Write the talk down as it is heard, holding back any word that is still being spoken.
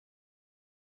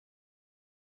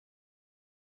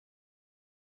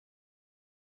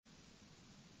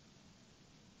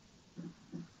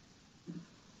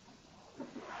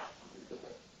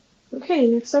Okay,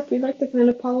 next up we'd like to find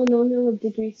a polynomial of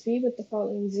degree 3 with the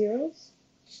following zeros.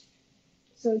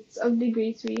 So it's of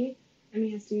degree 3, and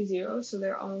it has 3 zeros, so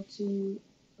they're all to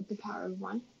the power of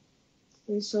 1.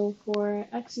 And so for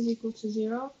x is equal to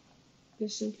 0,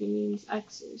 this simply means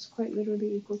x is quite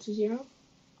literally equal to 0.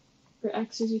 For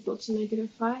x is equal to negative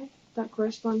 5, that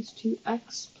corresponds to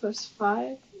x plus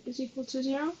 5 is equal to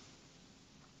 0.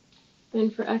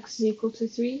 And for x is equal to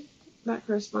 3, that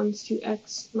corresponds to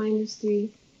x minus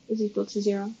 3 is equal to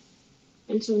 0.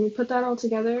 And so when we put that all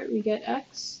together, we get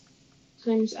x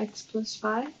times x plus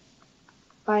 5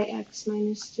 by x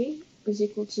minus 3 is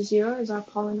equal to 0 as our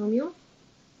polynomial.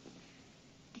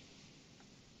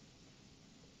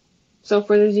 So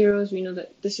for the zeros, we know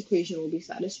that this equation will be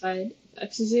satisfied if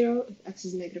x is 0, if x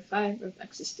is negative 5, or if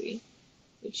x is 3,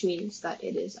 which means that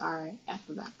it is our f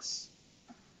of x.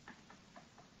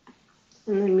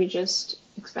 And then we just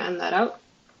expand that out.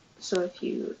 So if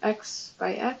you x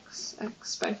by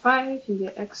 5, you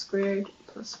get x squared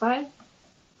plus 5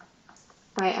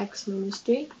 by x minus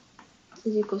 3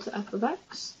 is equal to f of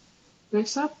x.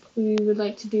 Next up, we would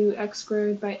like to do x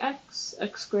squared by x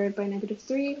squared by negative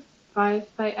 3,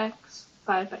 5 by x,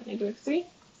 5 by negative 3.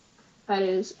 That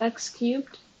is x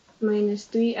cubed minus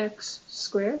 3x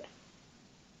squared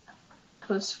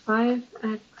plus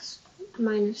 5x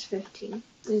minus 15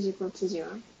 is equal to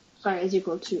 0. Sorry, is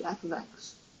equal to f of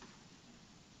x.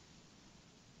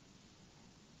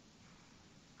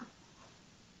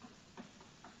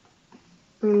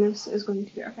 And this is going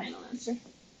to be our final answer.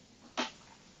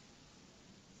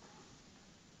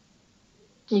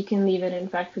 You can leave it in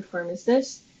factored form as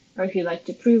this, or if you'd like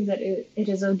to prove that it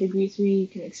is of degree 3, you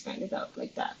can expand it out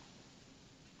like that.